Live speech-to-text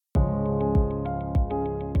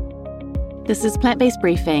This is Plant-Based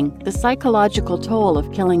Briefing, the psychological toll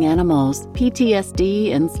of killing animals,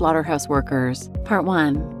 PTSD and slaughterhouse workers, Part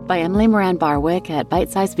 1, by Emily Moran Barwick at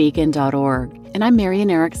bitesizevegan.org. And I'm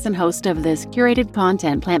Marian Erickson, host of this curated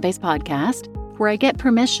content plant-based podcast, where I get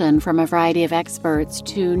permission from a variety of experts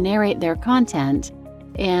to narrate their content.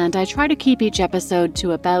 And I try to keep each episode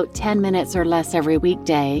to about 10 minutes or less every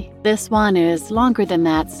weekday. This one is longer than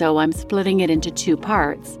that, so I'm splitting it into two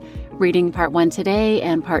parts. Reading Part 1 today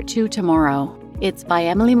and Part 2 tomorrow. It's by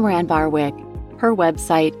Emily Moran Barwick. Her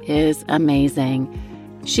website is amazing.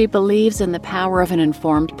 She believes in the power of an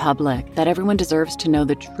informed public, that everyone deserves to know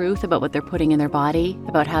the truth about what they're putting in their body,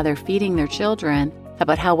 about how they're feeding their children,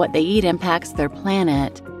 about how what they eat impacts their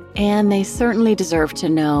planet, and they certainly deserve to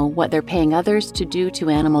know what they're paying others to do to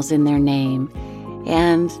animals in their name.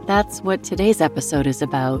 And that's what today's episode is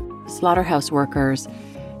about, slaughterhouse workers.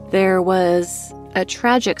 There was a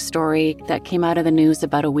tragic story that came out of the news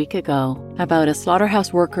about a week ago about a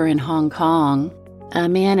slaughterhouse worker in Hong Kong, a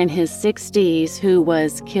man in his 60s who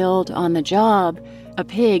was killed on the job. A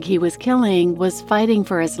pig he was killing was fighting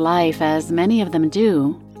for his life, as many of them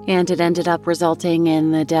do, and it ended up resulting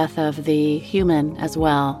in the death of the human as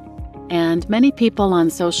well. And many people on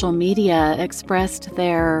social media expressed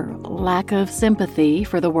their lack of sympathy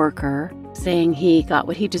for the worker, saying he got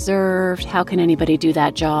what he deserved, how can anybody do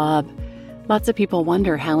that job? Lots of people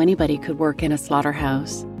wonder how anybody could work in a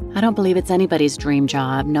slaughterhouse. I don't believe it's anybody's dream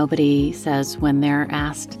job. Nobody says when they're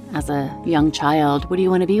asked as a young child, what do you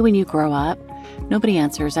want to be when you grow up? Nobody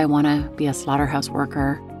answers, I want to be a slaughterhouse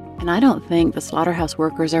worker. And I don't think the slaughterhouse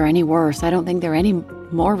workers are any worse. I don't think they're any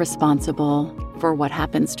more responsible for what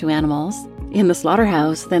happens to animals in the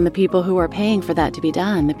slaughterhouse than the people who are paying for that to be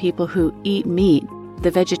done, the people who eat meat,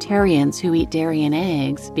 the vegetarians who eat dairy and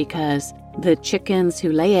eggs, because the chickens who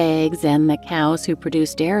lay eggs and the cows who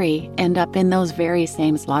produce dairy end up in those very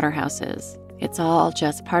same slaughterhouses. It's all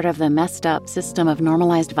just part of the messed up system of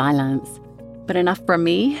normalized violence. But enough from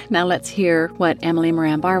me. Now let's hear what Emily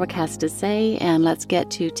Moran Barwick has to say, and let's get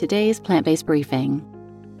to today's plant-based briefing.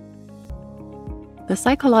 The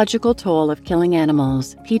Psychological Toll of Killing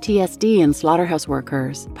Animals, PTSD and Slaughterhouse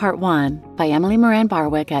Workers, Part 1, by Emily Moran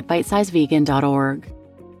Barwick at bitesizevegan.org.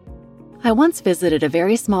 I once visited a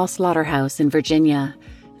very small slaughterhouse in Virginia.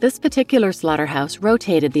 This particular slaughterhouse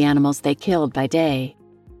rotated the animals they killed by day.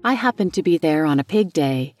 I happened to be there on a pig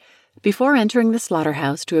day. Before entering the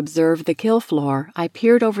slaughterhouse to observe the kill floor, I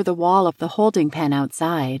peered over the wall of the holding pen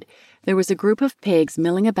outside. There was a group of pigs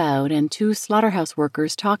milling about and two slaughterhouse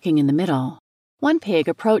workers talking in the middle. One pig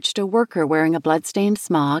approached a worker wearing a blood-stained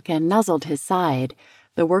smock and nuzzled his side.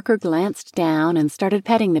 The worker glanced down and started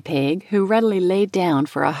petting the pig, who readily laid down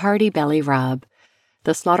for a hearty belly rub.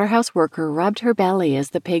 The slaughterhouse worker rubbed her belly as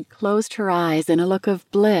the pig closed her eyes in a look of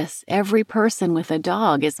bliss every person with a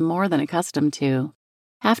dog is more than accustomed to.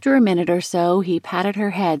 After a minute or so, he patted her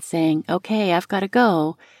head, saying, "Okay, I've got to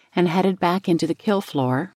go," and headed back into the kill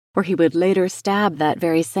floor, where he would later stab that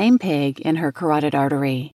very same pig in her carotid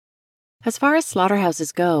artery. As far as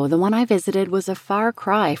slaughterhouses go, the one I visited was a far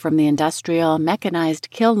cry from the industrial,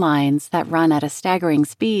 mechanized kill lines that run at a staggering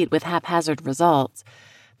speed with haphazard results.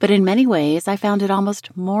 But in many ways, I found it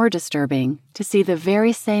almost more disturbing to see the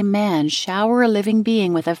very same man shower a living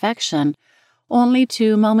being with affection, only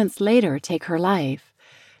 2 moments later take her life.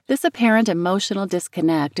 This apparent emotional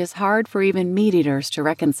disconnect is hard for even meat-eaters to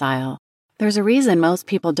reconcile. There's a reason most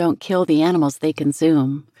people don't kill the animals they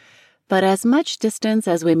consume. But as much distance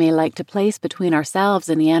as we may like to place between ourselves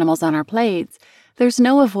and the animals on our plates, there's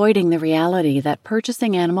no avoiding the reality that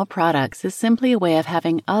purchasing animal products is simply a way of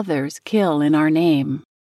having others kill in our name.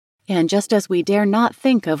 And just as we dare not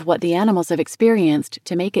think of what the animals have experienced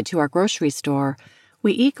to make it to our grocery store,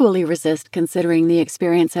 we equally resist considering the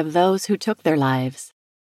experience of those who took their lives.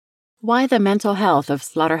 Why the mental health of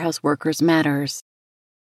slaughterhouse workers matters.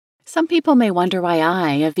 Some people may wonder why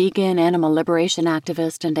I, a vegan animal liberation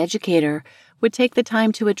activist and educator, would take the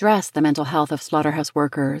time to address the mental health of slaughterhouse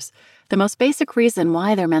workers. The most basic reason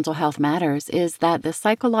why their mental health matters is that the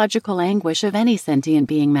psychological anguish of any sentient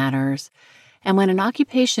being matters. And when an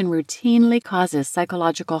occupation routinely causes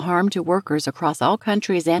psychological harm to workers across all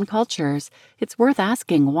countries and cultures, it's worth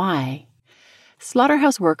asking why.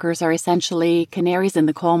 Slaughterhouse workers are essentially canaries in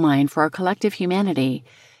the coal mine for our collective humanity.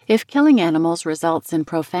 If killing animals results in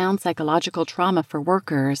profound psychological trauma for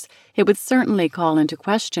workers, it would certainly call into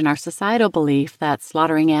question our societal belief that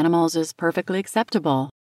slaughtering animals is perfectly acceptable.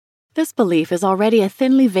 This belief is already a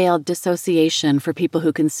thinly veiled dissociation for people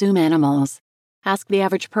who consume animals. Ask the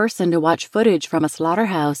average person to watch footage from a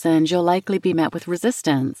slaughterhouse and you'll likely be met with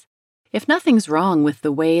resistance. If nothing's wrong with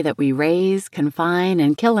the way that we raise, confine,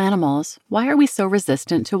 and kill animals, why are we so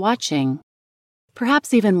resistant to watching?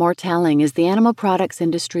 Perhaps even more telling is the animal products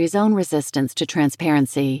industry's own resistance to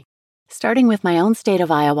transparency. Starting with my own state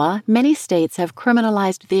of Iowa, many states have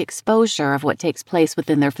criminalized the exposure of what takes place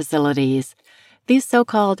within their facilities. These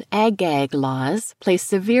so-called ag-gag laws place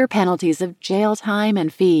severe penalties of jail time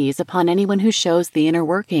and fees upon anyone who shows the inner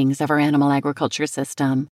workings of our animal agriculture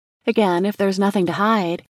system. Again, if there's nothing to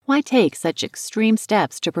hide, why take such extreme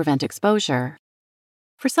steps to prevent exposure?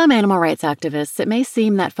 For some animal rights activists, it may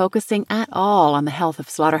seem that focusing at all on the health of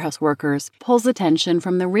slaughterhouse workers pulls attention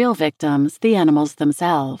from the real victims, the animals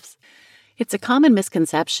themselves. It's a common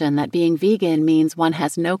misconception that being vegan means one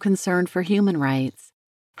has no concern for human rights.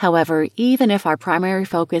 However, even if our primary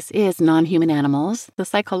focus is non-human animals, the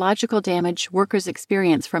psychological damage workers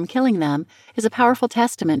experience from killing them is a powerful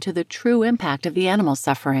testament to the true impact of the animals'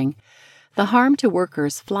 suffering. The harm to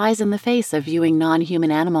workers flies in the face of viewing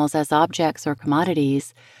non-human animals as objects or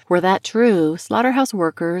commodities. Were that true, slaughterhouse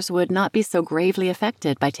workers would not be so gravely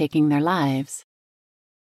affected by taking their lives.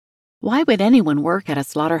 Why would anyone work at a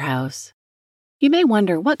slaughterhouse? You may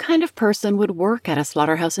wonder what kind of person would work at a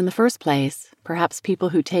slaughterhouse in the first place. Perhaps people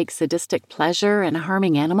who take sadistic pleasure in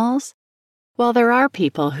harming animals? While there are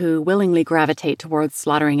people who willingly gravitate towards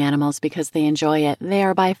slaughtering animals because they enjoy it, they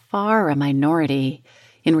are by far a minority.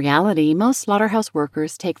 In reality, most slaughterhouse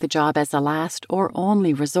workers take the job as a last or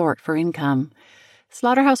only resort for income.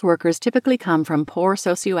 Slaughterhouse workers typically come from poor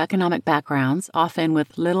socioeconomic backgrounds, often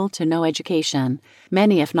with little to no education.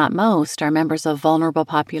 Many, if not most, are members of vulnerable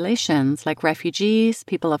populations like refugees,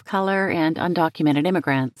 people of color, and undocumented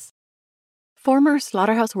immigrants. Former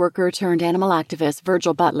slaughterhouse worker turned animal activist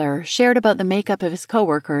Virgil Butler shared about the makeup of his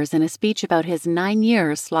coworkers in a speech about his 9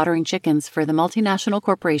 years slaughtering chickens for the multinational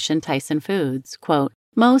corporation Tyson Foods. Quote,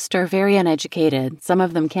 "Most are very uneducated. Some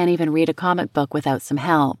of them can't even read a comic book without some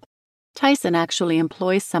help. Tyson actually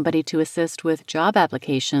employs somebody to assist with job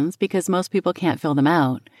applications because most people can't fill them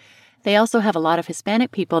out. They also have a lot of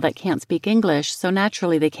Hispanic people that can't speak English, so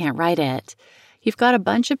naturally they can't write it. You've got a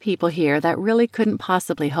bunch of people here that really couldn't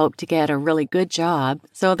possibly hope to get a really good job,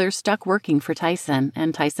 so they're stuck working for Tyson,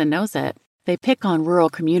 and Tyson knows it. They pick on rural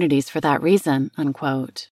communities for that reason,"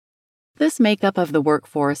 unquote. This makeup of the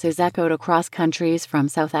workforce is echoed across countries from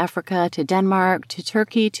South Africa to Denmark to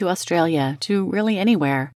Turkey to Australia to really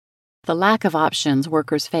anywhere. The lack of options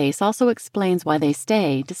workers face also explains why they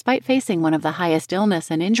stay, despite facing one of the highest illness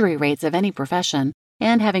and injury rates of any profession,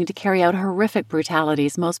 and having to carry out horrific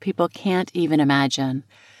brutalities most people can't even imagine.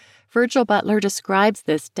 Virgil Butler describes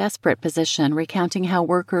this desperate position, recounting how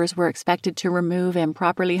workers were expected to remove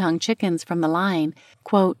improperly hung chickens from the line,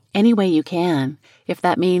 quote, "any way you can. If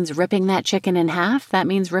that means ripping that chicken in half, that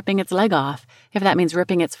means ripping its leg off. If that means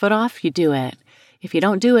ripping its foot off, you do it. If you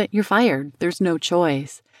don't do it, you're fired. There's no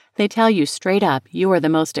choice. They tell you straight up, you are the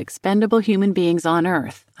most expendable human beings on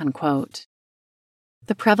earth," unquote.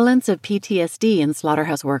 The prevalence of PTSD in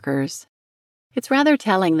slaughterhouse workers. It's rather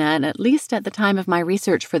telling that, at least at the time of my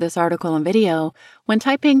research for this article and video, when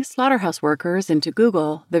typing slaughterhouse workers into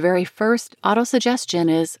Google, the very first auto-suggestion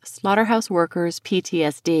is slaughterhouse workers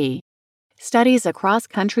PTSD. Studies across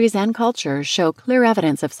countries and cultures show clear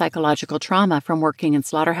evidence of psychological trauma from working in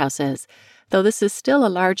slaughterhouses, though this is still a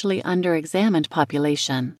largely under-examined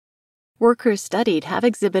population. Workers studied have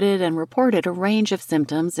exhibited and reported a range of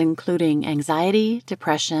symptoms including anxiety,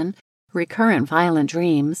 depression, recurrent violent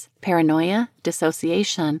dreams, paranoia,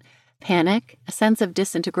 dissociation, panic, a sense of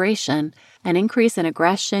disintegration, an increase in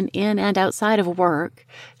aggression in and outside of work,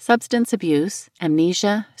 substance abuse,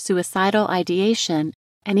 amnesia, suicidal ideation,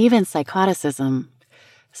 and even psychoticism.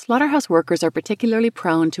 Slaughterhouse workers are particularly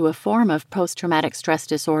prone to a form of post-traumatic stress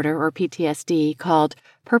disorder, or PTSD, called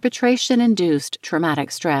perpetration-induced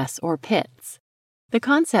traumatic stress, or PITS. The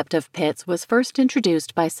concept of PITS was first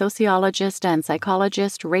introduced by sociologist and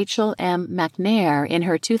psychologist Rachel M. McNair in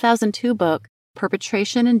her 2002 book,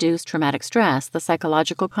 Perpetration-Induced Traumatic Stress: The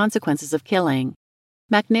Psychological Consequences of Killing.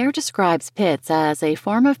 McNair describes PITS as a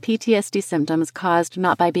form of PTSD symptoms caused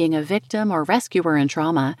not by being a victim or rescuer in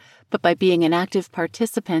trauma, but by being an active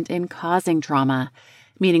participant in causing trauma,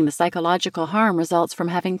 meaning the psychological harm results from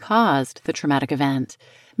having caused the traumatic event.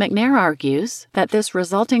 McNair argues that this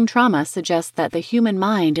resulting trauma suggests that the human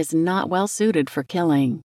mind is not well suited for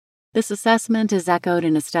killing. This assessment is echoed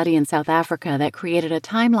in a study in South Africa that created a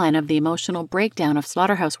timeline of the emotional breakdown of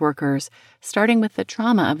slaughterhouse workers, starting with the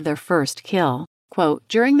trauma of their first kill. Quote,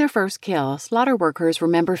 "During their first kill, slaughter workers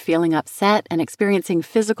remember feeling upset and experiencing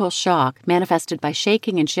physical shock manifested by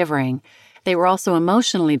shaking and shivering. They were also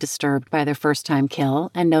emotionally disturbed by their first-time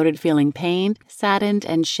kill and noted feeling pained, saddened,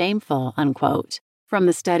 and shameful," unquote. From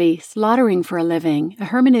the study, Slaughtering for a Living, a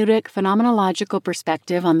hermeneutic phenomenological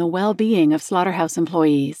perspective on the well-being of slaughterhouse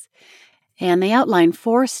employees. And they outline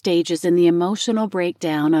 4 stages in the emotional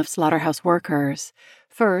breakdown of slaughterhouse workers.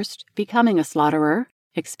 First, becoming a slaughterer,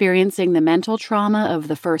 experiencing the mental trauma of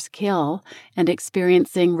the first kill, and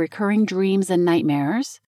experiencing recurring dreams and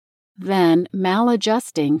nightmares. Then,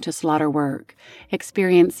 maladjusting to slaughter work,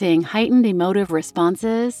 experiencing heightened emotive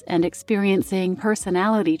responses and experiencing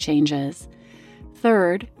personality changes.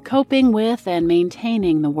 Third, coping with and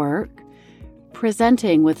maintaining the work.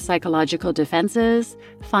 Presenting with psychological defenses,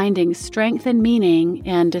 finding strength and meaning,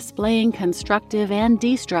 and displaying constructive and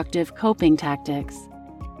destructive coping tactics.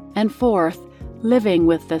 And fourth, living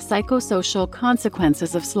with the psychosocial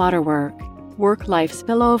consequences of slaughter work, work-life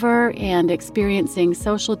spillover, and experiencing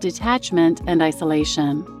social detachment and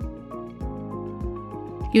isolation.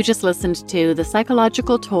 You just listened to The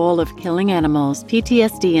Psychological Toll of Killing Animals,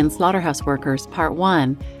 PTSD in Slaughterhouse Workers, Part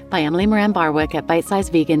 1, by Emily Moran Barwick at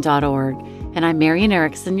bitesizevegan.org. And I'm Marian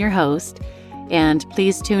Erickson, your host. And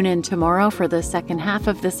please tune in tomorrow for the second half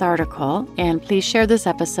of this article. And please share this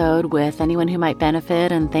episode with anyone who might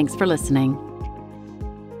benefit. And thanks for listening.